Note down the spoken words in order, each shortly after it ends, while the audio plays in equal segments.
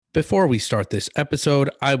Before we start this episode,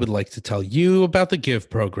 I would like to tell you about the Give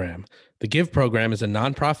program. The Give program is a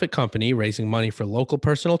nonprofit company raising money for local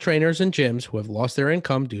personal trainers and gyms who have lost their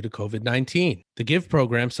income due to COVID-19. The Give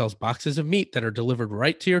program sells boxes of meat that are delivered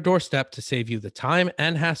right to your doorstep to save you the time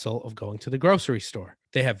and hassle of going to the grocery store.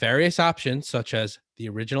 They have various options such as the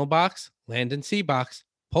original box, land and sea box,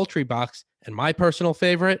 poultry box, and my personal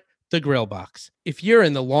favorite, the grill box. If you're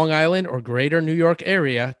in the Long Island or greater New York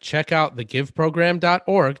area, check out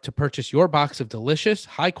thegiveprogram.org to purchase your box of delicious,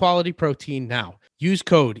 high-quality protein now. Use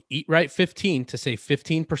code EATRIGHT15 to save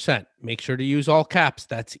 15%. Make sure to use all caps.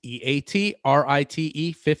 That's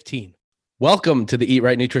EATRITE 15. Welcome to the Eat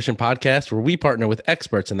Right Nutrition Podcast, where we partner with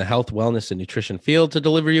experts in the health, wellness, and nutrition field to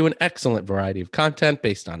deliver you an excellent variety of content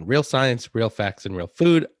based on real science, real facts, and real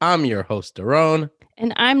food. I'm your host, Daron.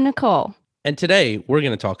 And I'm Nicole. And today we're going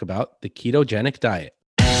to talk about the ketogenic diet.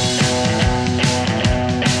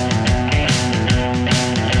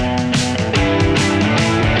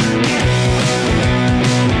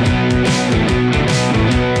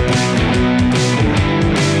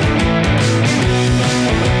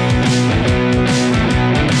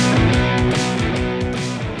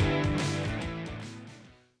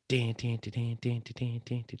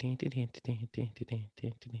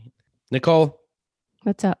 Nicole,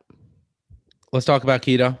 What's up? let's talk about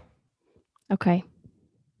keto. Okay.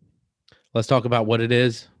 Let's talk about what it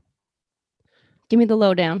is. Give me the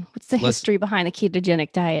lowdown. What's the history behind the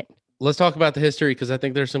ketogenic diet? Let's talk about the history because I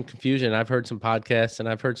think there's some confusion. I've heard some podcasts and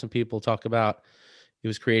I've heard some people talk about it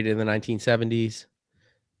was created in the 1970s.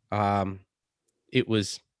 It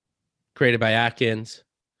was created by Atkins,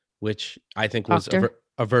 which I think was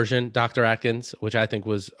a version, Dr. Atkins, which I think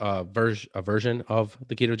was a version of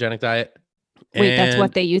the ketogenic diet. Wait, that's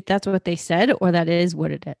what they used. That's what they said, or that is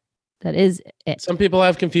what it is. That is it. Some people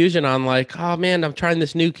have confusion on like, oh man, I'm trying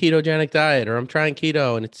this new ketogenic diet, or I'm trying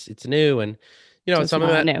keto and it's new, and you know, So it's something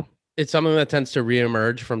that new. It's something that tends to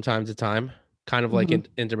reemerge from time to time, kind of like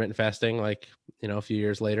intermittent fasting. Like, you know, a few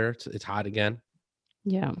years later, it's hot again.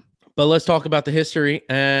 Yeah. But let's talk about the history.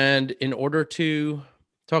 And in order to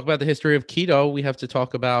talk about the history of keto, we have to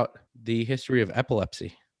talk about the history of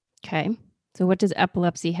epilepsy. Okay. So what does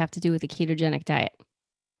epilepsy have to do with the ketogenic diet?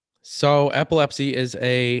 So epilepsy is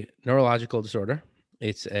a neurological disorder.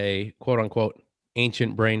 It's a quote unquote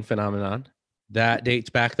ancient brain phenomenon that dates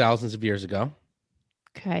back thousands of years ago.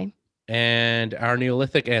 Okay. And our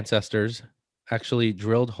Neolithic ancestors actually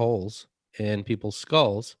drilled holes in people's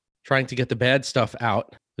skulls, trying to get the bad stuff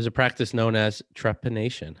out. There's a practice known as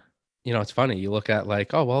trepanation. You know, it's funny. You look at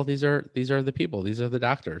like, oh, well, these are the people. These are the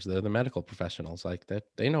doctors. They're the medical professionals. Like that,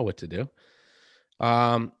 they know what to do.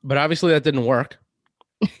 But obviously that didn't work.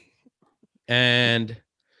 And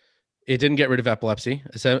it didn't get rid of epilepsy.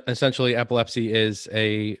 Essentially, epilepsy is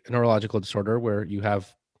a neurological disorder where you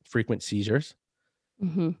have frequent seizures.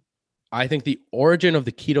 Mm-hmm. I think the origin of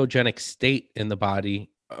the ketogenic state in the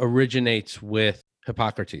body originates with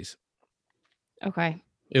Hippocrates. Okay.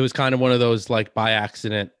 It was kind of one of those like by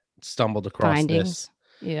accident stumbled across findings.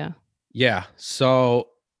 this. Yeah. Yeah. So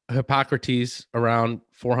Hippocrates around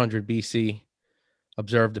 400 BC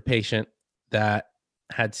observed a patient that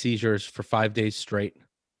had seizures for 5 days straight.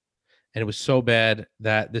 And it was so bad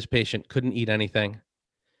that this patient couldn't eat anything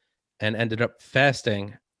and ended up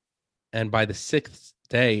fasting. And by the 6th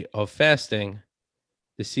day of fasting,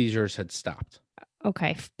 the seizures had stopped.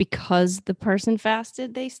 Okay. Because the person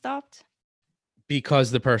fasted, they stopped?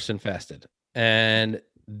 Because the person fasted. And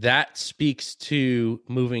that speaks to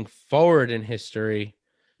moving forward in history,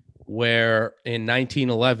 where in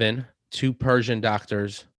 1911, 2 Persian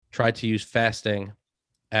doctors tried to use fasting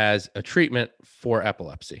as a treatment for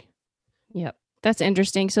epilepsy. Yep. That's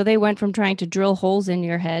interesting. So they went from trying to drill holes in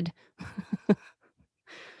your head.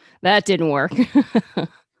 That didn't work.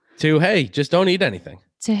 To, hey, just don't eat anything.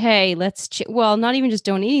 To, hey, let's, well, not even just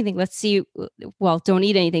don't eat anything. Let's see, well, don't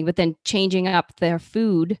eat anything, but then changing up their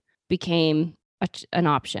food became an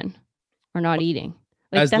option, or not eating.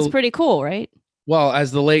 Like, that's pretty cool, right? Well,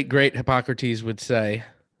 as the late, great Hippocrates would say,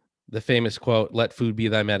 the famous quote, let food be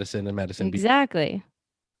thy medicine and medicine be. Exactly.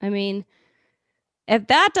 I mean, if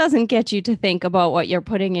that doesn't get you to think about what you're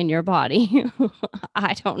putting in your body,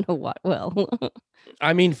 I don't know what will.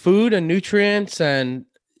 I mean, food and nutrients and,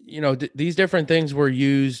 you know, these different things were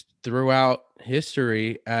used throughout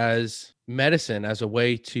history as medicine, as a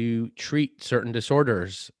way to treat certain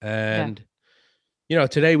disorders. And, you know,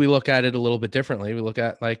 today we look at it a little bit differently. We look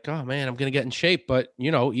at like, oh man, I'm going to get in shape. But, you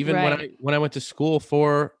know, even when I went to school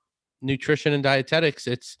for nutrition and dietetics,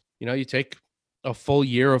 it's, you know, you take a full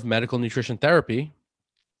year of medical nutrition therapy.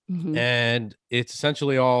 And it's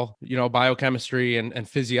essentially all, you know, biochemistry and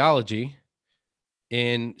physiology.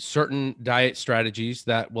 in certain diet strategies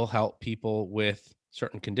that will help people with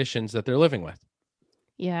certain conditions that they're living with.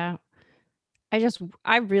 Yeah.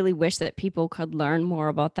 I really wish that people could learn more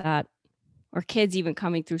about that, or kids even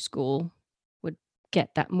coming through school would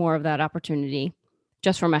get that more of that opportunity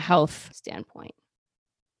just from a health standpoint.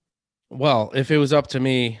 Well, if it was up to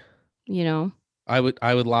me, you know, I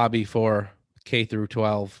would lobby for K through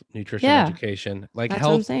 12 nutrition education. Like that's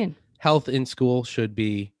what I'm saying. Health in school should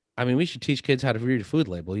be, I mean, we should teach kids how to read a food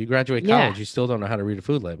label. You graduate Yeah. college, you still don't know how to read a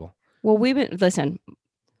food label. Well, listen,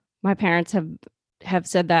 my parents have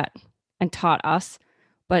said that and taught us,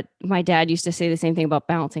 but my dad used to say the same thing about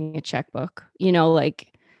balancing a checkbook.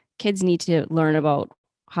 Like kids need to learn about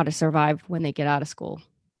how to survive when they get out of school.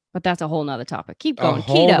 But that's a whole nother topic. Keep going. A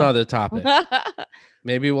whole nother topic.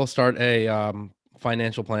 Maybe we'll start a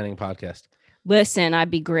financial planning podcast. Listen,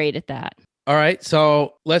 I'd be great at that. All right.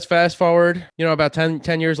 So let's fast forward, about 10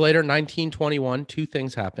 years later, 1921, two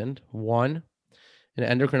things happened. One,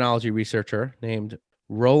 an endocrinology researcher named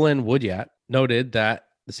Roland Woodyat noted that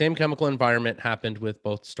the same chemical environment happened with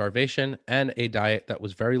both starvation and a diet that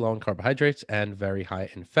was very low in carbohydrates and very high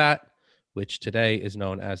in fat, which today is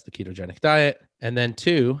known as the ketogenic diet. And then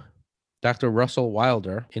two, Dr. Russell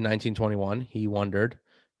Wilder in 1921, he wondered,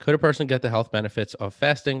 could a person get the health benefits of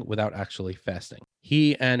fasting without actually fasting?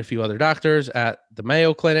 He and a few other doctors at the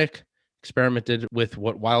Mayo Clinic experimented with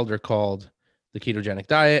what Wilder called the ketogenic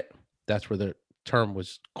diet. That's where the term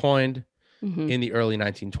was coined in the early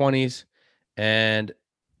 1920s. And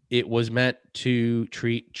it was meant to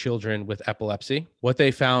treat children with epilepsy. What they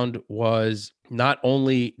found was not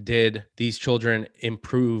only did these children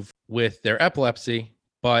improve with their epilepsy,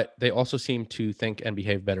 but they also seemed to think and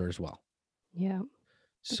behave better as well. Yeah.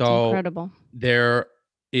 So incredible. There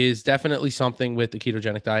is definitely something with the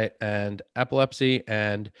ketogenic diet and epilepsy,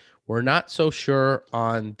 and we're not so sure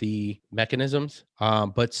on the mechanisms,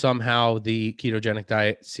 but somehow the ketogenic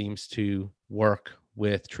diet seems to work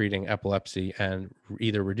with treating epilepsy and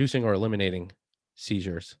either reducing or eliminating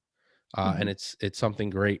seizures. And it's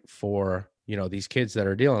something great for, these kids that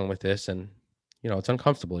are dealing with this, and, it's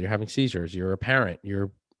uncomfortable. You're having seizures. You're a parent.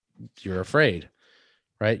 You're afraid,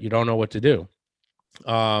 right? You don't know what to do.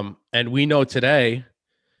 And we know today,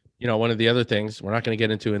 one of the other things we're not going to get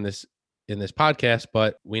into in this podcast,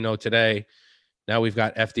 but we know today now we've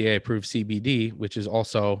got FDA approved CBD, which is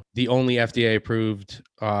also the only FDA approved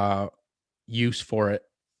use for it.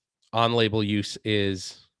 On-label use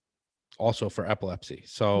is also for epilepsy.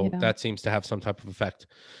 So that seems to have some type of effect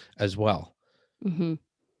as well.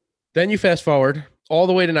 Then you fast forward all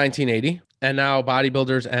the way to 1980. And now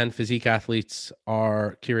bodybuilders and physique athletes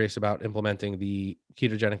are curious about implementing the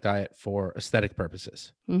ketogenic diet for aesthetic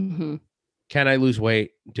purposes. Can I lose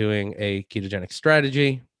weight doing a ketogenic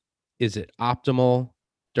strategy? Is it optimal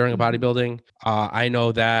during a bodybuilding? I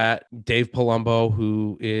know that Dave Palumbo,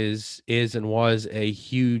 who is and was a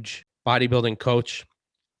huge bodybuilding coach,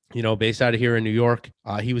 based out of here in New York.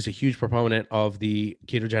 He was a huge proponent of the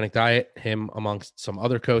ketogenic diet, him amongst some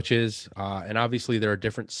other coaches. And obviously there are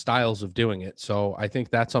different styles of doing it. So I think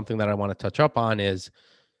that's something that I want to touch up on is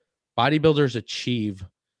bodybuilders achieve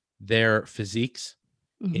their physiques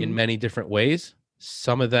in many different ways.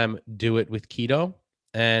 Some of them do it with keto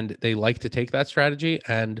and they like to take that strategy,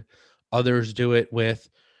 and others do it with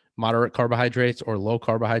moderate carbohydrates or low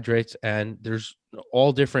carbohydrates. And there's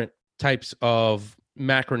all different types of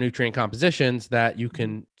macronutrient compositions that you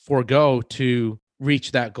can forego to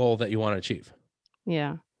reach that goal that you want to achieve.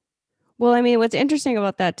 Yeah. Well, I mean, what's interesting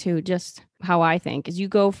about that too, just how I think, is you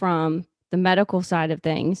go from the medical side of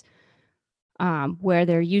things, where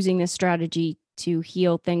they're using this strategy to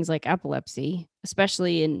heal things like epilepsy,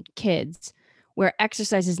 especially in kids, where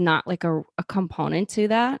exercise is not like a component to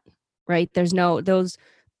that, right? There's no,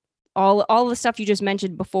 all the stuff you just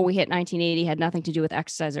mentioned before we hit 1980 had nothing to do with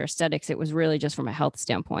exercise or aesthetics. It was really just from a health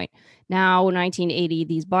standpoint. Now, 1980,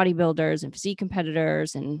 these bodybuilders and physique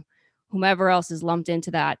competitors and whomever else is lumped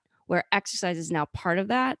into that, where exercise is now part of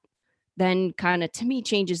that, then kind of, to me,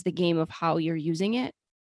 changes the game of how you're using it.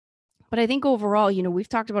 But I think overall, we've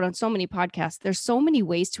talked about on so many podcasts, there's so many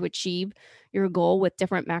ways to achieve your goal with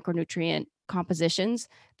different macronutrient compositions.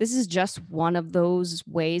 This is just one of those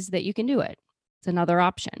ways that you can do it. It's another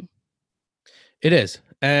option. It is.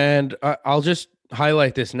 And I'll just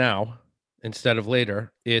highlight this now instead of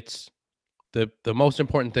later. It's the most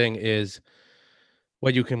important thing is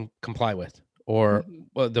what you can comply with, or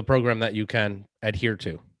the program that you can adhere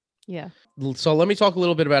to. Yeah. So let me talk a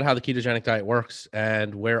little bit about how the ketogenic diet works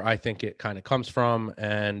and where I think it kind of comes from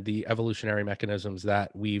and the evolutionary mechanisms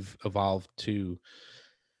that we've evolved to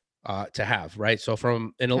have, right? So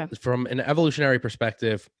from an evolutionary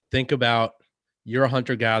perspective, think about you're a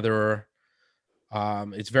hunter-gatherer.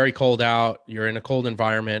 It's very cold out. You're in a cold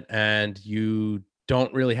environment and you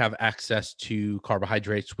don't really have access to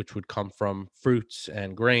carbohydrates, which would come from fruits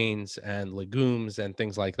and grains and legumes and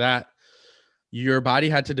things like that. Your body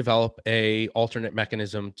had to develop a alternate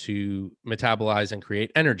mechanism to metabolize and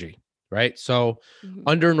create energy, right? So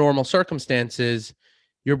under normal circumstances,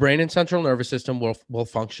 your brain and central nervous system will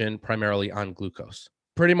function primarily on glucose.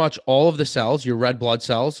 Pretty much all of the cells, your red blood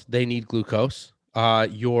cells, they need glucose.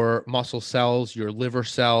 Your muscle cells, your liver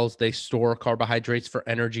cells, they store carbohydrates for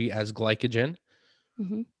energy as glycogen.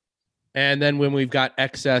 And then when we've got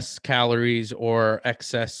excess calories or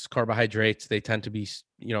excess carbohydrates, they tend to be,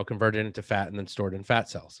 converted into fat and then stored in fat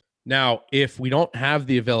cells. Now, if we don't have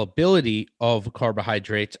the availability of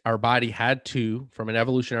carbohydrates, our body had to, from an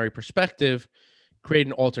evolutionary perspective, create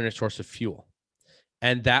an alternate source of fuel.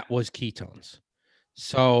 And that was ketones.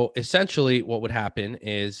 So essentially what would happen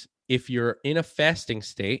is if you're in a fasting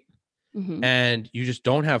state and you just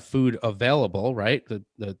don't have food available, right?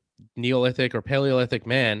 The Neolithic or Paleolithic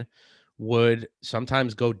man would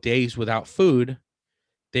sometimes go days without food.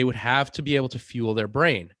 They would have to be able to fuel their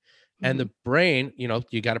brain. And the brain,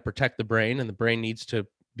 you got to protect the brain, and the brain needs to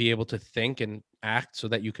be able to think and act so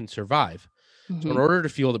that you can survive. So in order to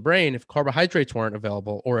fuel the brain, if carbohydrates weren't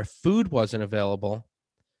available or if food wasn't available,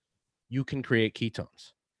 you can create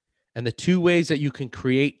ketones. And the two ways that you can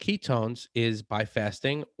create ketones is by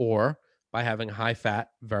fasting or by having a high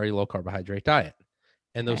fat, very low carbohydrate diet.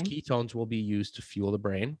 And those ketones will be used to fuel the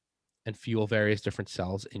brain and fuel various different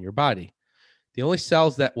cells in your body. The only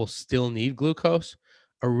cells that will still need glucose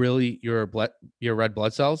are really your red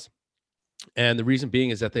blood cells. And the reason being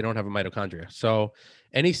is that they don't have a mitochondria. So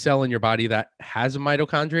any cell in your body that has a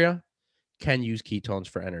mitochondria can use ketones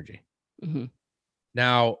for energy.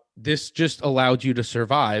 Now, this just allowed you to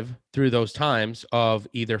survive through those times of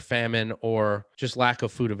either famine or just lack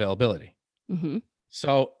of food availability.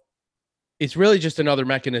 So it's really just another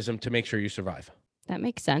mechanism to make sure you survive. That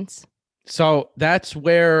makes sense. So that's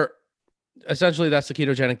where, essentially, that's the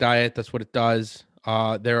ketogenic diet. That's what it does.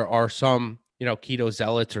 There are some, keto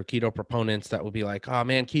zealots or keto proponents that will be like, oh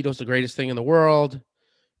man, keto's the greatest thing in the world,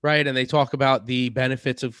 right? And they talk about the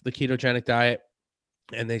benefits of the ketogenic diet.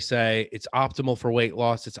 And they say it's optimal for weight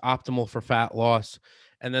loss. It's optimal for fat loss.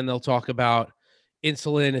 And then they'll talk about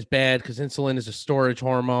insulin is bad because insulin is a storage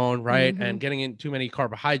hormone, right? And getting in too many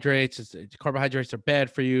carbohydrates, carbohydrates are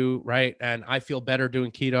bad for you, right? And I feel better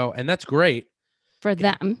doing keto. And that's great. For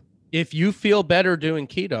them. If you feel better doing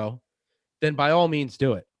keto, then by all means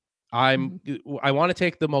do it. I want to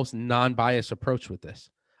take the most non-biased approach with this.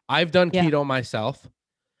 I've done keto myself.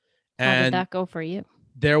 And how did that go for you?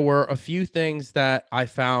 There were a few things that I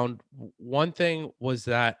found. One thing was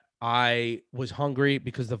that I was hungry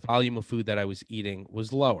because the volume of food that I was eating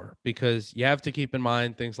was lower, because you have to keep in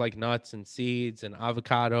mind things like nuts and seeds and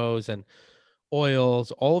avocados and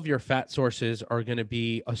oils. All of your fat sources are going to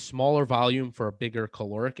be a smaller volume for a bigger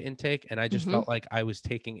caloric intake. And I just felt like I was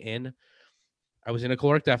in a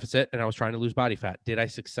caloric deficit and I was trying to lose body fat. Did I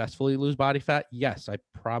successfully lose body fat? Yes. I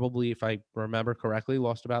probably, if I remember correctly,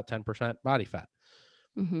 lost about 10% body fat.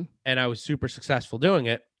 And I was super successful doing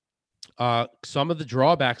it. Some of the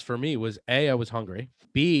drawbacks for me was A, I was hungry.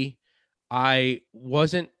 B, I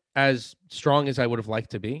wasn't as strong as I would have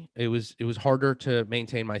liked to be. It was harder to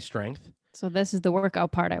maintain my strength. So this is the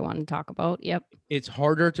workout part I want to talk about. Yep. It's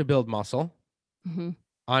harder to build muscle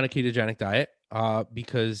on a ketogenic diet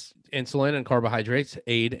because insulin and carbohydrates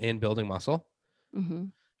aid in building muscle.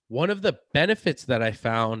 One of the benefits that I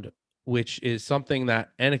found, which is something that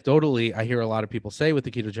anecdotally I hear a lot of people say with the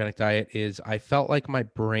ketogenic diet, is I felt like my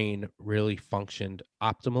brain really functioned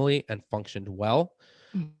optimally and functioned well.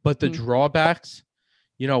 But the drawbacks,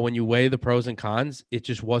 when you weigh the pros and cons,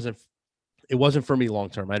 it wasn't for me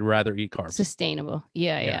long-term. I'd rather eat carbs. Sustainable.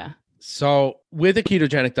 Yeah. So with a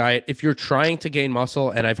ketogenic diet, if you're trying to gain muscle,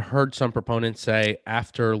 and I've heard some proponents say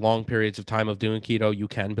after long periods of time of doing keto, you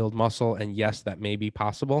can build muscle. And yes, that may be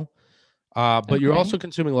possible. But you're also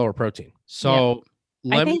consuming lower protein. So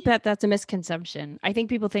I think that's a misconception. I think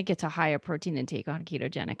people think it's a higher protein intake on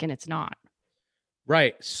ketogenic, and it's not.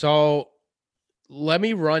 Right. So let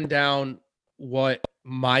me run down what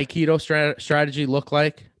my keto strategy looked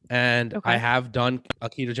like. And I have done a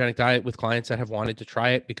ketogenic diet with clients that have wanted to try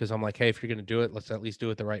it, because I'm like, hey, if you're going to do it, let's at least do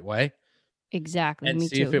it the right way. Exactly. And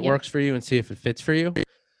see if it works for you and see if it fits for you.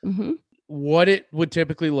 What it would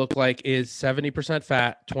typically look like is 70%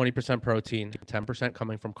 fat, 20% protein, 10%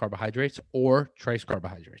 coming from carbohydrates or trace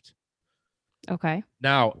carbohydrates. Okay.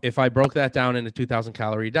 Now, if I broke that down in a 2,000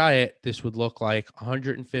 calorie diet, this would look like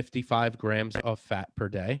 155 grams of fat per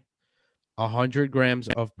day, 100 grams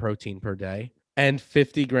of protein per day, and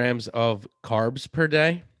 50 grams of carbs per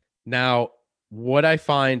day. Now, what I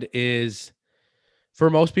find is for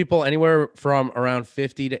most people, anywhere from around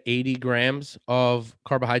 50 to 80 grams of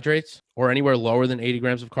carbohydrates, or anywhere lower than 80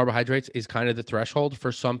 grams of carbohydrates, is kind of the threshold.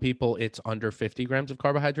 For some people, it's under 50 grams of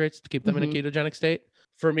carbohydrates to keep them in a ketogenic state.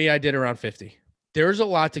 For me, I did around 50. There's a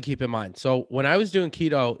lot to keep in mind. So when I was doing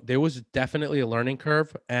keto, there was definitely a learning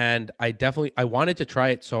curve, and I wanted to try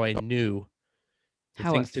it so I knew the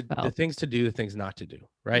How things it to felt. do, the things not to do,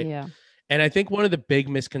 right? Yeah. And I think one of the big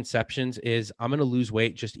misconceptions is I'm going to lose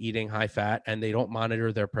weight just eating high fat, and they don't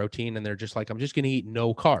monitor their protein, and they're just like, I'm just going to eat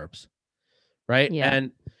no carbs, right? Yeah.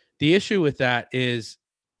 And the issue with that is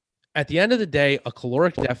at the end of the day, a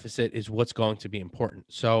caloric deficit is what's going to be important.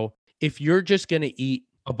 So if you're just going to eat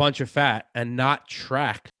a bunch of fat and not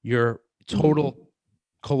track your total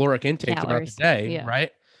caloric intake throughout the Calories. day, Yeah.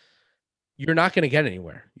 right? You're not going to get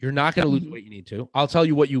anywhere. You're not going to lose Mhm. what you need to. I'll tell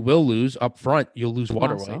you what you will lose up front. You'll lose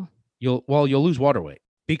water weight. Muscle. You'll lose water weight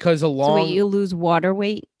because So wait, you lose water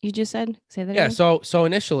weight, you just said? Say that yeah. again? So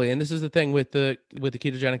initially, and this is the thing with the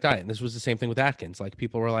ketogenic diet, and this was the same thing with Atkins. Like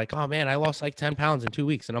people were like, "Oh man, I lost like 10 pounds in 2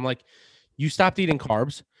 weeks," and I'm like, "You stopped eating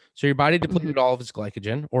carbs, so your body depleted all of its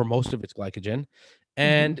glycogen or most of its glycogen,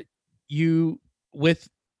 and you with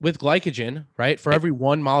glycogen, right? For every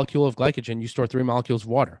 1 molecule of glycogen, you store 3 molecules of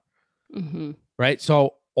water, right?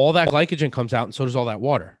 So all that glycogen comes out, and so does all that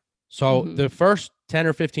water. So the first 10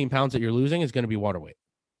 or 15 pounds that you're losing is going to be water weight.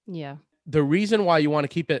 Yeah. The reason why you want to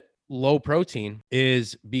keep it low protein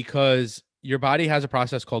is because your body has a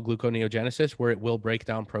process called gluconeogenesis where it will break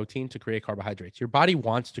down protein to create carbohydrates. Your body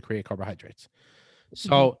wants to create carbohydrates.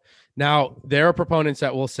 So now there are proponents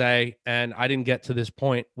that will say, and I didn't get to this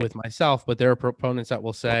point with myself, but there are proponents that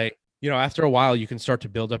will say, you know, after a while, you can start to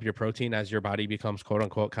build up your protein as your body becomes quote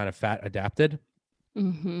unquote kind of fat adapted.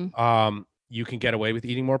 You can get away with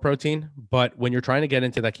eating more protein, but when you're trying to get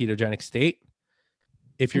into that ketogenic state,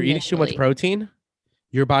 if you're eating too much protein,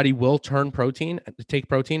 your body will take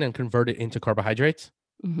protein and convert it into carbohydrates,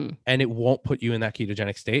 and it won't put you in that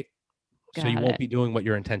ketogenic state. So you won't be doing what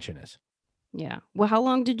your intention is. Yeah. Well, how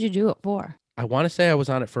long did you do it for? I want to say I was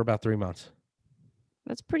on it for about 3 months.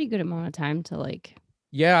 That's a pretty good amount of time to like.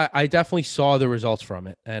 Yeah, I definitely saw the results from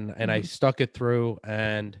it, and I stuck it through.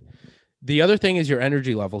 And the other thing is your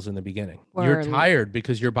energy levels in the beginning. You're tired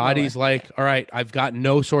because your body's like, all right, I've got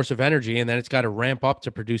no source of energy, and then it's got to ramp up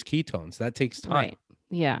to produce ketones. That takes time. Right.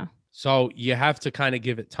 Yeah. So you have to kind of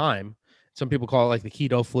give it time. Some people call it like the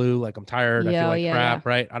keto flu, like I'm tired, I feel like crap,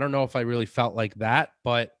 right? I don't know if I really felt like that,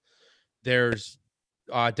 but there's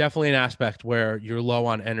definitely an aspect where you're low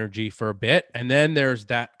on energy for a bit. And then there's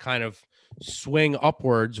that kind of swing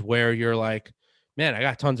upwards where you're like, man, I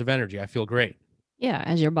got tons of energy. I feel great. Yeah.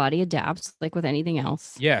 As your body adapts, like with anything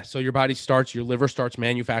else. Yeah. So your liver starts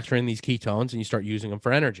manufacturing these ketones and you start using them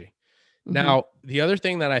for energy. Now, the other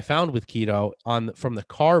thing that I found with keto from the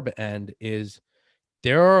carb end is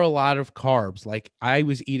there are a lot of carbs. Like I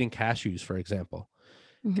was eating cashews, for example,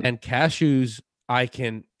 and cashews,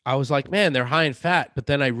 I was like, man, they're high in fat. But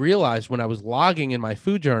then I realized when I was logging in my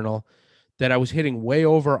food journal that I was hitting way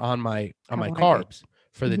over on my carbs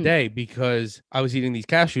for the day because I was eating these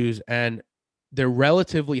cashews and they're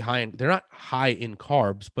relatively high they're not high in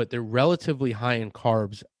carbs, but they're relatively high in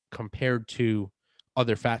carbs compared to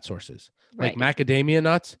other fat sources. Like macadamia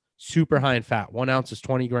nuts, super high in fat. 1 ounce is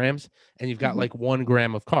 20 grams, and you've got like 1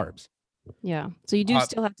 gram of carbs. Yeah. So you do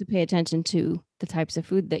still have to pay attention to the types of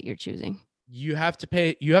food that you're choosing. You have to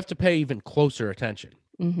pay even closer attention.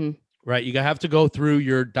 Right? You have to go through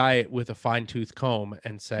your diet with a fine-tooth comb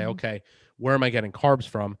and say, okay, where am I getting carbs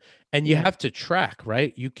from? And you have to track,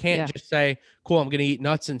 right? You can't just say, cool, I'm going to eat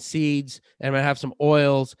nuts and seeds, and I'm going to have some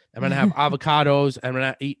oils, I'm going to have avocados, I'm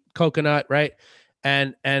going to eat coconut, right?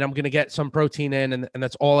 And I'm going to get some protein in, and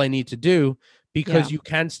that's all I need to do, because you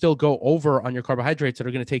can still go over on your carbohydrates that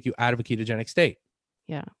are going to take you out of a ketogenic state.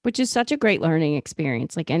 Yeah. Which is such a great learning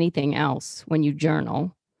experience, like anything else when you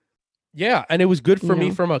journal. Yeah. And it was good for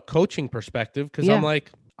me from a coaching perspective, because I'm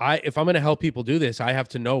like, if I'm going to help people do this, I have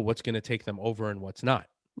to know what's going to take them over and what's not.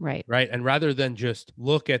 Right. Right. And rather than just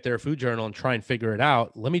look at their food journal and try and figure it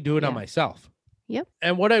out, let me do it on myself. Yep.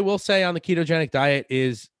 And what I will say on the ketogenic diet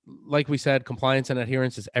is, like we said, compliance and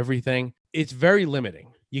adherence is everything. It's very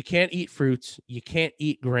limiting. You can't eat fruits. You can't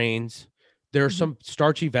eat grains. There are some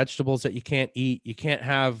starchy vegetables that you can't eat. You can't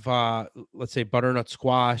have, let's say, butternut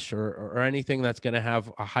squash or anything that's going to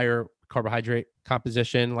have a higher carbohydrate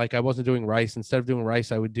composition. Like I wasn't doing rice. Instead of doing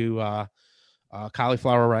rice, I would do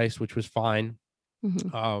cauliflower rice, which was fine.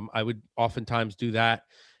 I would oftentimes do that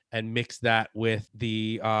and mix that with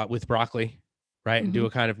with broccoli, right? And do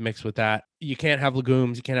a kind of mix with that. You can't have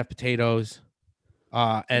legumes. You can't have potatoes.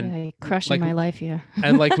 And yeah, crushing like, my life here.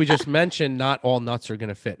 and like we just mentioned, not all nuts are going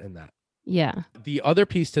to fit in that. Yeah. The other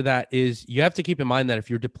piece to that is you have to keep in mind that if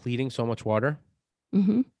you're depleting so much water,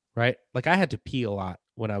 Mm-hmm. right? Like I had to pee a lot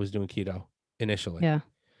when I was doing keto initially Yeah.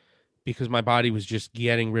 because my body was just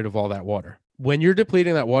getting rid of all that water. When you're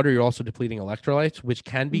depleting that water, you're also depleting electrolytes, which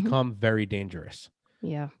can Mm-hmm. become very dangerous.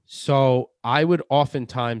 Yeah. So I would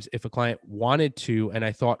oftentimes, if a client wanted to, and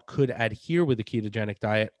I thought could adhere with a ketogenic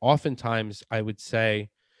diet, oftentimes I would say,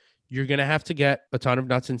 you're going to have to get a ton of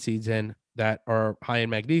nuts and seeds in that are high in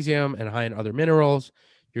magnesium and high in other minerals.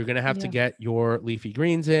 You're going to have to get your leafy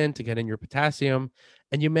greens in to get in your potassium.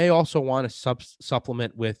 And you may also want to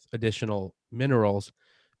supplement with additional minerals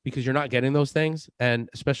because you're not getting those things. And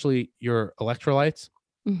especially your electrolytes,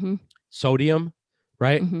 Mm-hmm. sodium,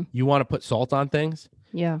 right? Mm-hmm. You want to put salt on things.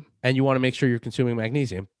 Yeah. And you want to make sure you're consuming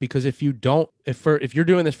magnesium because if you don't, if you're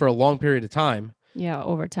doing this for a long period of time, Yeah,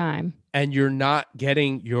 over time, and you're not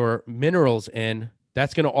getting your minerals in,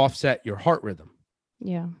 that's going to offset your heart rhythm.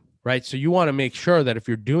 Yeah. Right. So you want to make sure that if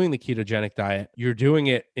you're doing the ketogenic diet, you're doing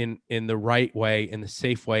it in the right way, in the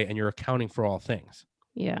safe way, and you're accounting for all things.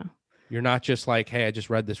 Yeah. You're not just like, hey, I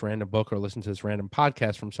just read this random book or listened to this random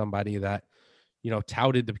podcast from somebody that,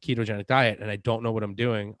 touted the ketogenic diet and I don't know what I'm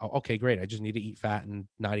doing. Oh, okay, great. I just need to eat fat and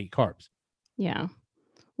not eat carbs. Yeah.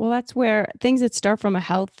 Well, that's where things that start from a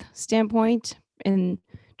health standpoint in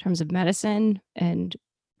terms of medicine and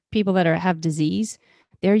people that have disease,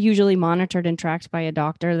 they're usually monitored and tracked by a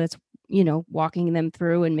doctor that's, walking them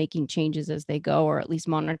through and making changes as they go, or at least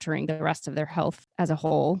monitoring the rest of their health as a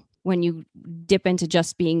whole. When you dip into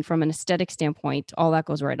just being from an aesthetic standpoint, all that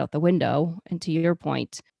goes right out the window. And to your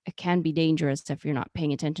point, it can be dangerous if you're not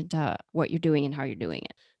paying attention to what you're doing and how you're doing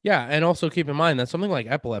it. Yeah. And also keep in mind that something like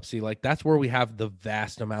epilepsy, like that's where we have the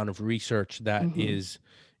vast amount of research that is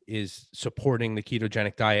supporting the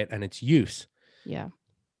ketogenic diet and its use. Yeah.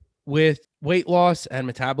 With weight loss and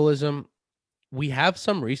metabolism, we have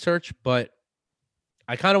some research, but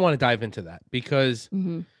I kind of want to dive into that because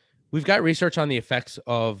we've got research on the effects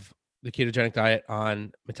of the ketogenic diet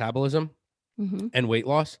on metabolism and weight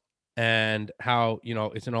loss and how,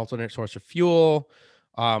 it's an alternate source of fuel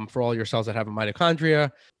for all your cells that have a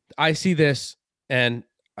mitochondria. I see this and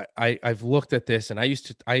I've looked at this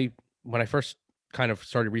and when I first kind of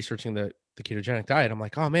started researching the ketogenic diet, I'm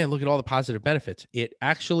like, oh man, look at all the positive benefits. It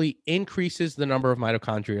actually increases the number of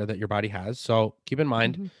mitochondria that your body has. So keep in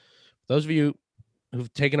mind, those of you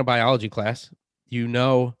who've taken a biology class,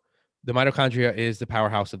 the mitochondria is the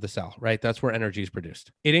powerhouse of the cell, right? That's where energy is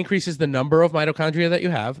produced. It increases the number of mitochondria that you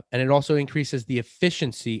have, and it also increases the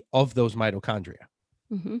efficiency of those mitochondria.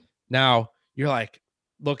 Now, you're like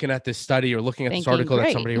looking at this study or looking at this article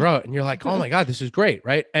that somebody wrote, and you're like, oh my God, this is great,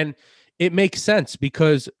 right? And it makes sense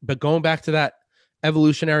but going back to that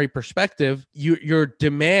evolutionary perspective, your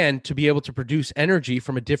demand to be able to produce energy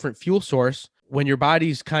from a different fuel source, when your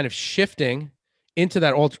body's kind of shifting into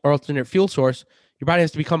that alternate fuel source, your body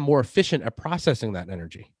has to become more efficient at processing that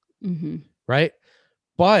energy, right?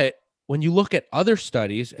 But when you look at other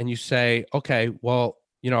studies and you say, okay, well,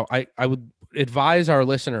 I would advise our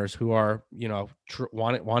listeners who are,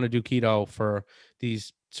 want to do keto for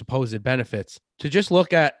these supposed benefits to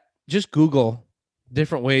just Google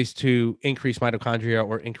different ways to increase mitochondria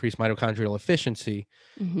or increase mitochondrial efficiency.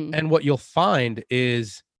 And what you'll find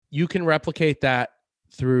is you can replicate that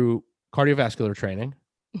through cardiovascular training.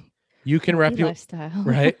 You can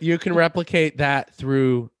right? You can replicate that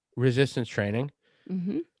through resistance training.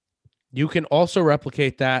 You can also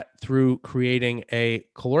replicate that through creating a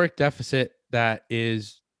caloric deficit that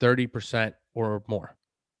is 30% or more.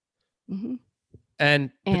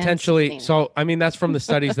 And potentially, so I mean, that's from the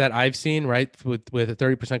studies that I've seen, right? With a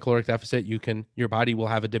 30% caloric deficit, your body will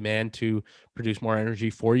have a demand to produce more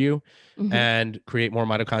energy for you and create more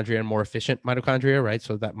mitochondria and more efficient mitochondria, right?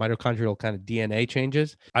 So that mitochondrial kind of DNA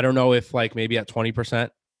changes. I don't know if like maybe at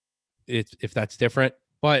 20%, if that's different,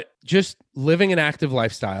 but just living an active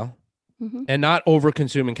lifestyle and not over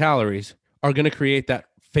consuming calories are going to create that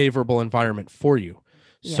favorable environment for you.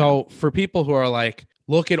 Yeah. So for people who are like,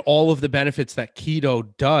 look at all of the benefits that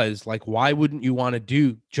keto does, like, why wouldn't you want to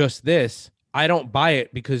do just this? I don't buy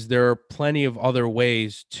it because there are plenty of other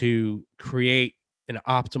ways to create an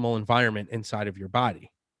optimal environment inside of your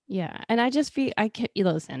body. Yeah. And I just feel,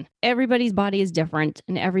 listen, everybody's body is different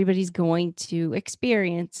and everybody's going to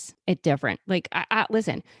experience it different. Like,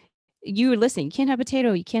 listen, you can't have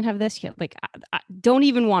potato, you can't have this. Like, I don't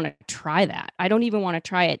even want to try that. I don't even want to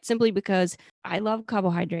try it simply because I love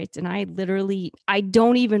carbohydrates and I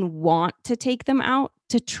don't even want to take them out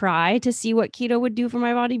to try to see what keto would do for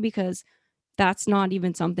my body, because that's not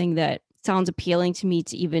even something that sounds appealing to me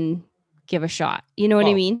to even give a shot. You know what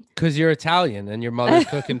I mean? Because you're Italian and your mother's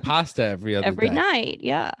cooking pasta every other Every day. night.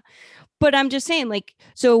 Yeah. But I'm just saying, like,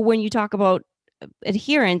 so when you talk about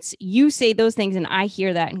adherence, you say those things and I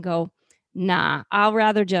hear that and go, nah, I'll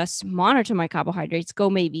rather just monitor my carbohydrates, go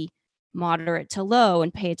maybe moderate to low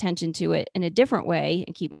and pay attention to it in a different way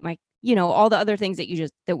and keep my, all the other things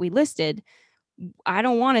that we listed. I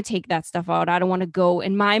don't want to take that stuff out. I don't want to go,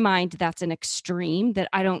 in my mind, that's an extreme that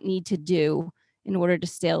I don't need to do in order to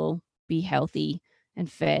still be healthy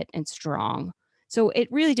and fit and strong. So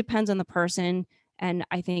it really depends on the person. And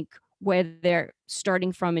I think where they're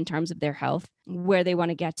starting from in terms of their health, where they want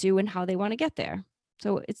to get to and how they want to get there.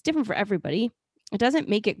 So it's different for everybody. It doesn't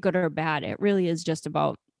make it good or bad. It really is just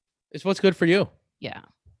about. It's what's good for you. Yeah.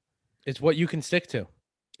 It's what you can stick to.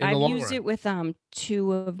 I've used it with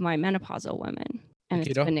 2 of my menopausal women, and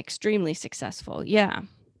it's been extremely successful. Yeah.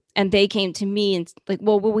 And they came to me and like,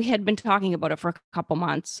 well, we had been talking about it for a couple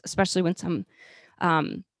months, especially when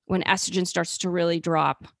when estrogen starts to really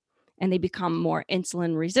drop and they become more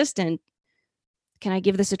insulin resistant. Can I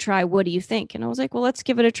give this a try? What do you think? And I was like, well, let's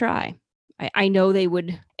give it a try. I know they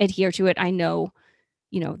would adhere to it. I know,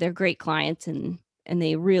 they're great clients and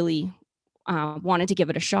they really wanted to give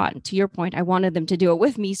it a shot. And to your point, I wanted them to do it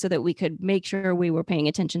with me so that we could make sure we were paying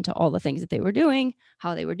attention to all the things that they were doing,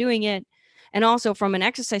 how they were doing it. And also from an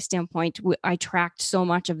exercise standpoint, I tracked so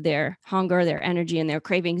much of their hunger, their energy, and their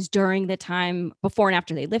cravings during the time before and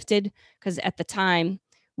after they lifted. Because at the time,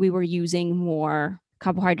 we were using more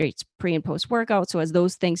carbohydrates pre and post workout. So as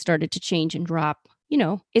those things started to change and drop,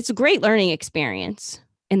 it's a great learning experience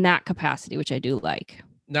in that capacity, which I do like.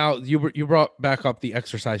 Now you brought back up the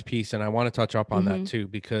exercise piece, and I want to touch up on that too,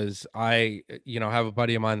 because I, have a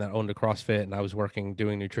buddy of mine that owned a CrossFit, and I was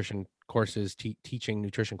doing nutrition courses, teaching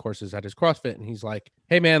nutrition courses at his CrossFit. And he's like,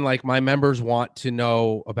 hey man, like my members want to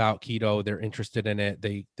know about keto. They're interested in it.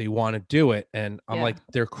 They want to do it. And I'm like,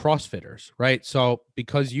 they're CrossFitters, right? So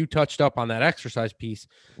because you touched up on that exercise piece,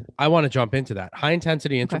 I want to jump into that. High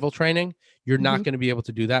intensity interval training. You're not going to be able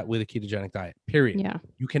to do that with a ketogenic diet, period. Yeah.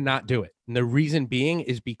 You cannot do it. And the reason being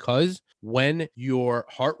is because when your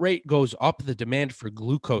heart rate goes up, the demand for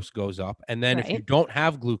glucose goes up. And then if you don't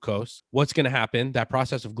have glucose, what's going to happen? That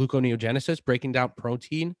process of gluconeogenesis, breaking down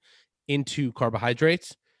protein into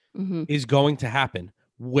carbohydrates, is going to happen.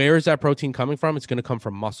 Where is that protein coming from? It's going to come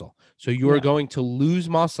from muscle. So you are going to lose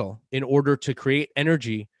muscle in order to create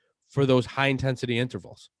energy for those high intensity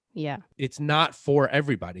intervals. Yeah. It's not for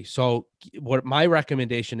everybody. So what my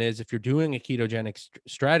recommendation is, if you're doing a ketogenic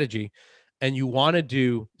strategy and you want to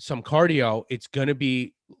do some cardio, it's going to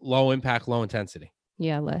be low impact, low intensity.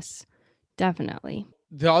 Yeah, less. Definitely.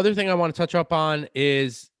 The other thing I want to touch up on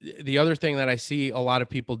is the other thing that I see a lot of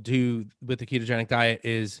people do with the ketogenic diet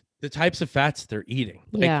is the types of fats they're eating.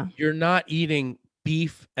 Like you're not eating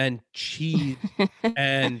beef and cheese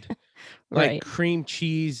and like cream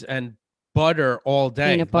cheese and butter all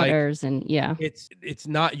day. Peanut butters and it's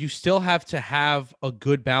not, you still have to have a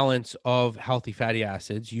good balance of healthy fatty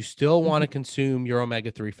acids. You still want to consume your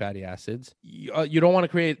omega-3 fatty acids. You don't want to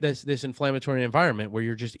create this inflammatory environment where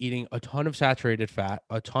you're just eating a ton of saturated fat,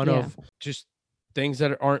 a ton of just things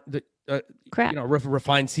that aren't crap,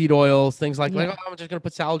 refined seed oils, things like oh, I'm just gonna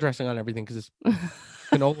put salad dressing on everything because it's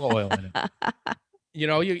canola oil in it.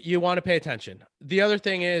 You want to pay attention. The other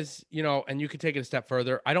thing is, and you could take it a step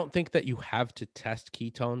further. I don't think that you have to test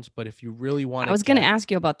ketones, but if you really want to, I was going to ask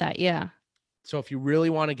you about that. Yeah. So if you really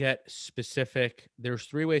want to get specific, there's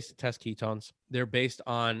 3 ways to test ketones. They're based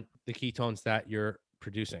on the ketones that you're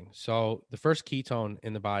producing. So the first ketone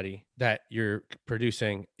in the body that you're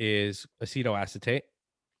producing is acetoacetate.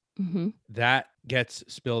 That gets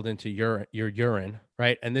spilled into your urine,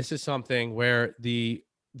 right? And this is something where the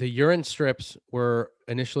urine strips were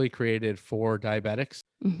initially created for diabetics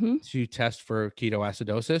to test for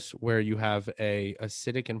ketoacidosis, where you have a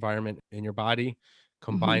acidic environment in your body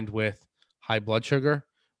combined with high blood sugar,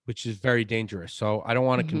 which is very dangerous. So I don't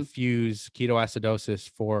want to confuse ketoacidosis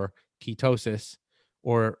for ketosis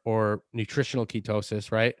or nutritional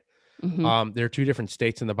ketosis, right? There are 2 different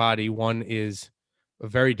states in the body. One is a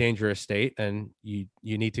very dangerous state and you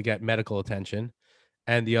need to get medical attention.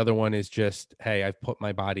 And the other one is just, hey, I've put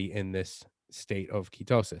my body in this state of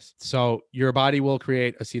ketosis. So your body will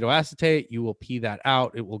create acetoacetate. You will pee that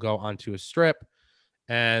out. It will go onto a strip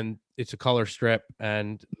and it's a color strip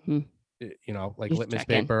and, like litmus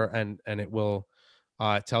paper. And it will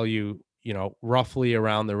tell you, roughly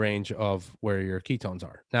around the range of where your ketones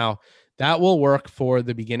are. Now, that will work for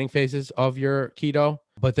the beginning phases of your keto.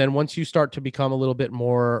 But then once you start to become a little bit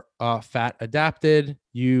more fat adapted,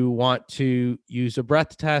 you want to use a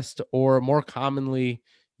breath test, or more commonly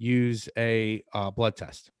use a blood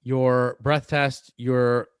test. Your breath test,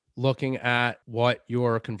 you're looking at what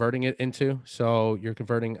you're converting it into. So you're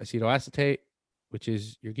converting acetoacetate, which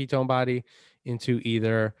is your ketone body, into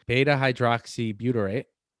either beta hydroxybutyrate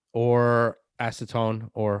or acetone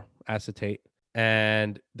or acetate.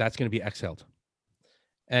 And that's going to be exhaled.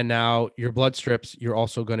 And now your blood strips, you're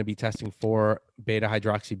also going to be testing for beta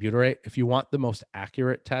hydroxybutyrate. If you want the most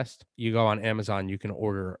accurate test, you go on Amazon, you can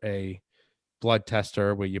order a blood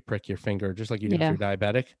tester where you prick your finger, just like you do if you're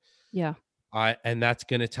diabetic. Yeah. And that's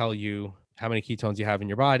going to tell you how many ketones you have in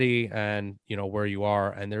your body and, where you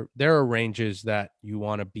are. And there are ranges that you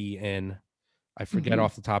want to be in. I forget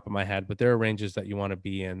off the top of my head, but there are ranges that you want to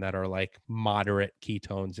be in that are like moderate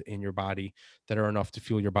ketones in your body that are enough to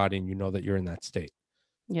fuel your body. And you know that you're in that state.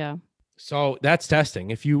 Yeah. So that's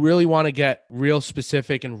testing. If you really want to get real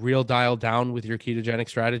specific and real dialed down with your ketogenic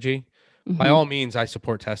strategy, by all means, I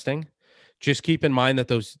support testing. Just keep in mind that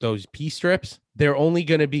those P strips, they're only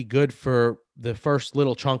going to be good for the first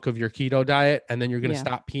little chunk of your keto diet. And then you're going to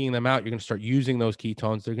stop peeing them out. You're going to start using those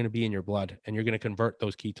ketones. They're going to be in your blood and you're going to convert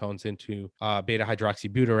those ketones into beta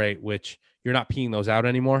hydroxybutyrate, which you're not peeing those out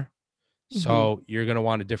anymore. So you're going to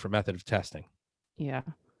want a different method of testing. Yeah.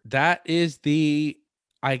 That is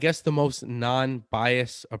I guess the most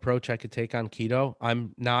non-biased approach I could take on keto.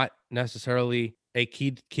 I'm not necessarily a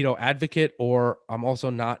keto advocate, or I'm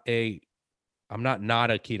also not a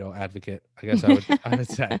keto advocate. I guess I would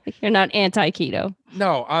say. You're not anti-keto.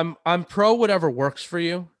 No, I'm pro whatever works for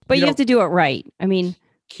you. But you have to do it right. I mean,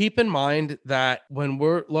 keep in mind that when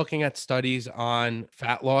we're looking at studies on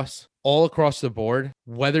fat loss all across the board,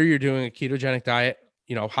 whether you're doing a ketogenic diet,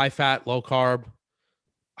 high fat, low carb,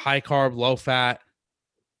 high carb, low fat,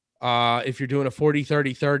 if you're doing a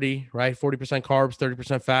 40-30-30, right? 40% carbs,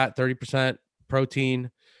 30% fat, 30%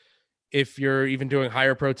 protein. If you're even doing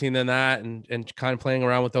higher protein than that and kind of playing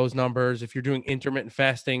around with those numbers, if you're doing intermittent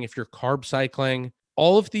fasting, if you're carb cycling,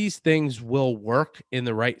 all of these things will work in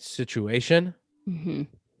the right situation.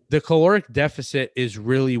 The caloric deficit is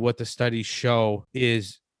really what the studies show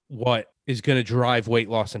is what is going to drive weight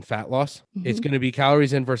loss and fat loss. It's going to be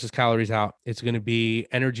calories in versus calories out. It's going to be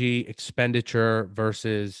energy expenditure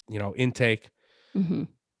versus, intake.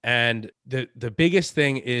 And the biggest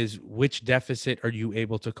thing is, which deficit are you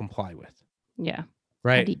able to comply with? Yeah.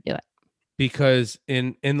 Right. How do you do it? Because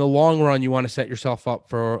in the long run, you want to set yourself up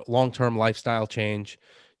for long-term lifestyle change.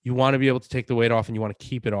 You want to be able to take the weight off and you want to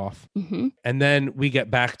keep it off. And then we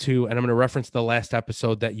get back to, and I'm going to reference the last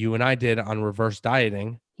episode that you and I did on reverse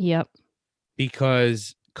dieting. Yep.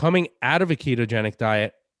 Because coming out of a ketogenic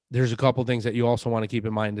diet, there's a couple things that you also want to keep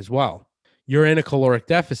in mind as well. You're in a caloric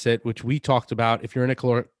deficit, which we talked about. If you're in a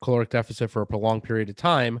caloric deficit for a prolonged period of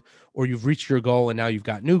time, or you've reached your goal and now you've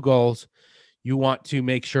got new goals, you want to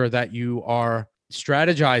make sure that you are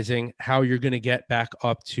strategizing how you're going to get back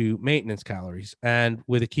up to maintenance calories. And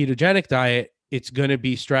with a ketogenic diet, it's going to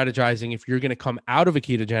be strategizing, if you're going to come out of a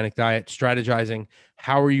ketogenic diet, strategizing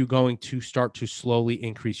how are you going to start to slowly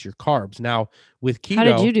increase your carbs. Now, with keto, how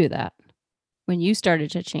did you do that when you started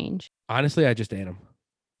to change? Honestly, I just ate them.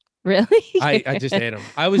 Really? I just ate them.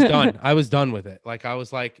 I was done. I was done with it. Like, I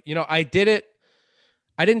was like, I did it.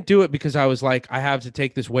 I didn't do it because I was like, I have to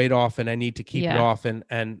take this weight off and I need to keep it off.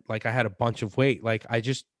 And like, I had a bunch of weight. Like, I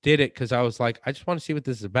just did it because I was like, I just want to see what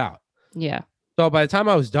this is about. Yeah. So by the time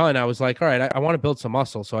I was done, I was like, all right, I want to build some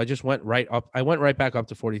muscle. So I just went right up. I went right back up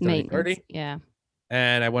to 40-30-30. Yeah.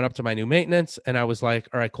 And I went up to my new maintenance and I was like,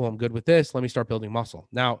 all right, cool. I'm good with this. Let me start building muscle.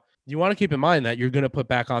 Now, you want to keep in mind that you're going to put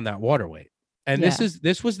back on that water weight. And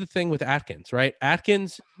this was the thing with Atkins, right?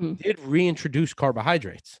 Atkins did reintroduce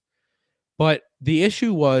carbohydrates. But the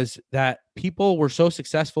issue was that people were so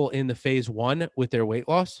successful in the phase 1 with their weight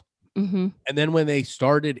loss. And then when they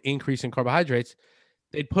started increasing carbohydrates,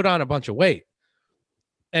 they'd put on a bunch of weight.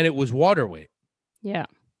 And it was water weight. Yeah.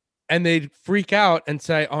 And they'd freak out and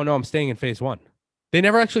say, oh, no, I'm staying in phase 1. They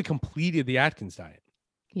never actually completed the Atkins diet.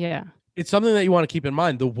 Yeah. It's something that you want to keep in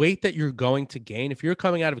mind. The weight that you're going to gain, if you're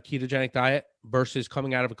coming out of a ketogenic diet versus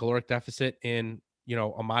coming out of a caloric deficit in,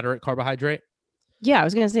 a moderate carbohydrate. Yeah, I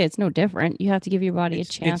was going to say it's no different. You have to give your body a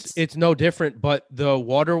chance. It's no different, but the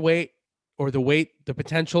water weight or the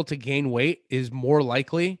potential to gain weight is more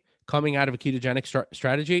likely coming out of a ketogenic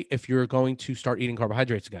strategy if you're going to start eating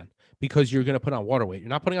carbohydrates again, because you're going to put on water weight. You're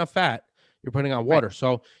not putting on fat, you're putting on water. Right.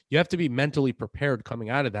 So you have to be mentally prepared coming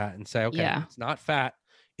out of that and say, okay, it's not fat.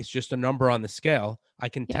 It's just a number on the scale. I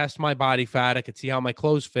can test my body fat. I can see how my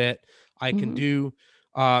clothes fit. I can do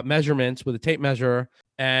measurements with a tape measure,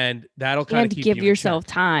 and that'll kind of give yourself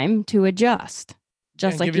time to adjust,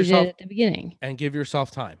 just like you did at the beginning. And give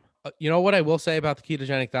yourself time. You know what I will say about the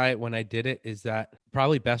ketogenic diet when I did it is that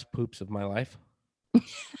probably best poops of my life.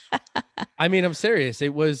 I mean, I'm serious.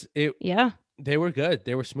 Yeah. They were good.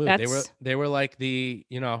 They were smooth. They were like the,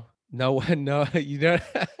 no one, no,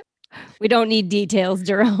 we don't need details,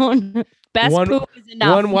 Jerome. Best poop is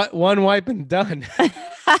enough. One wipe and done.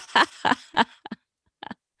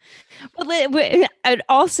 Well,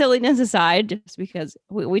 all silliness aside, just because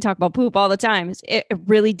we talk about poop all the time, it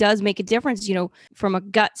really does make a difference. From a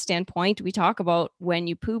gut standpoint, we talk about when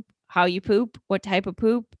you poop, how you poop, what type of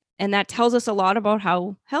poop, and that tells us a lot about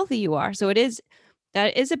how healthy you are. So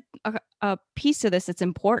that is a piece of this that's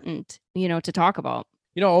important, to talk about.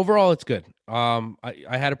 Overall, it's good.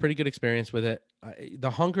 I had a pretty good experience with it. The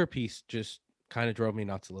hunger piece just kind of drove me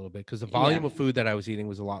nuts a little bit because the volume of food that I was eating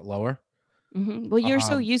was a lot lower. Mm-hmm. Well, you're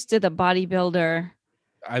so used to the bodybuilder.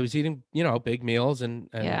 I was eating, big meals and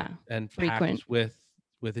frequent with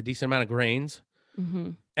a decent amount of grains. Mm-hmm.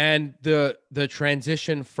 And the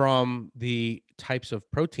transition from the types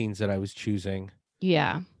of proteins that I was choosing.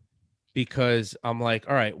 Yeah. Because I'm like,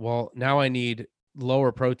 all right, well, now I need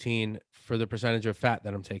lower protein for the percentage of fat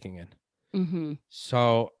that I'm taking in. Mm-hmm.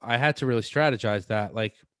 So I had to really strategize that.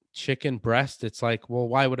 Like chicken breast, it's like, well,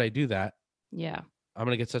 why would I do that? Yeah. I'm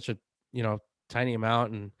going to get such a, tiny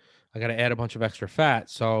amount and I got to add a bunch of extra fat.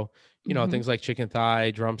 So, things like chicken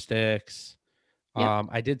thigh, drumsticks. Yep.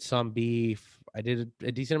 I did some beef. I did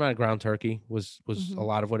a decent amount of ground turkey was a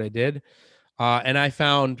lot of what I did. And I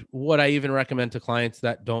found what I even recommend to clients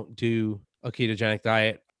that don't do a ketogenic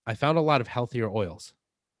diet. I found a lot of healthier oils.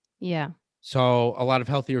 Yeah. So a lot of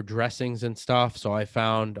healthier dressings and stuff. So I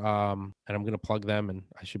found, and I'm going to plug them and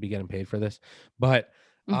I should be getting paid for this, but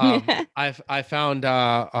I found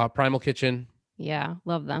Primal Kitchen. Yeah.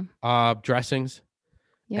 Love them. Dressings.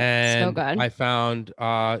 Yeah. And so good. I found,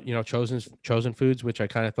 Chosen Foods, which I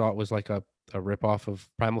kind of thought was like a ripoff of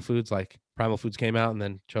Primal Foods. Like Primal Foods came out and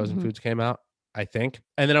then Chosen Foods came out, I think.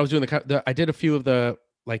 And then I was doing I did a few of the,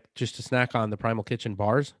 like, just to snack on the Primal Kitchen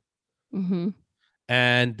bars. Mm-hmm.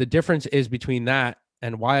 And the difference is between that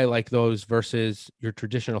and why I like those versus your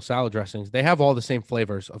traditional salad dressings. They have all the same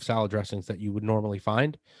flavors of salad dressings that you would normally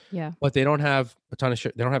find. Yeah. But they don't have a ton of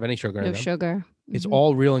sugar. They don't have any sugar in them. No sugar. It's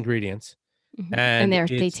all real ingredients. Mm-hmm. And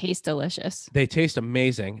they taste delicious. They taste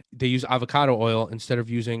amazing. They use avocado oil instead of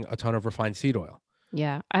using a ton of refined seed oil.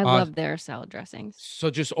 Yeah, I love their salad dressings. So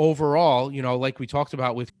just overall, like we talked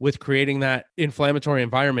about with creating that inflammatory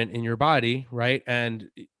environment in your body, right? And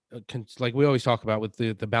like we always talk about with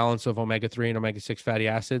the balance of omega-3 and omega-6 fatty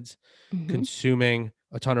acids, consuming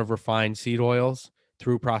a ton of refined seed oils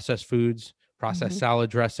through processed foods, processed salad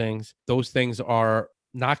dressings, those things are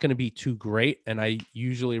not going to be too great. And I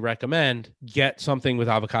usually recommend get something with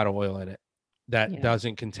avocado oil in it that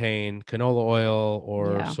doesn't contain canola oil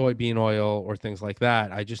or soybean oil or things like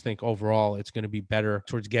that. I just think overall it's going to be better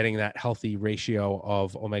towards getting that healthy ratio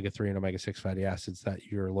of omega-3 and omega-6 fatty acids that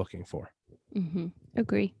you're looking for.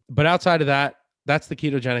 Agree. But outside of that, that's the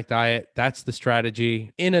ketogenic diet. That's the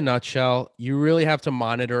strategy. In a nutshell, you really have to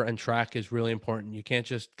monitor and track is really important. You can't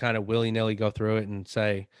just kind of willy-nilly go through it and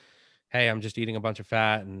say, hey, I'm just eating a bunch of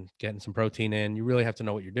fat and getting some protein in. You really have to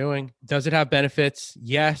know what you're doing. Does it have benefits?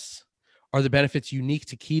 Yes. Are the benefits unique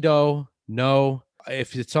to keto? No.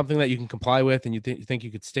 If it's something that you can comply with and you think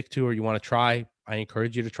you could stick to or you want to try, I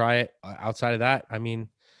encourage you to try it. Outside of that, I mean,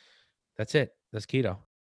 that's it. That's keto.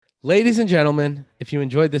 Ladies and gentlemen, if you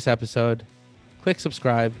enjoyed this episode, click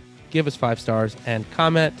subscribe, give us 5 stars, and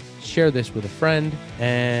comment. Share this with a friend,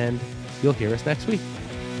 and you'll hear us next week.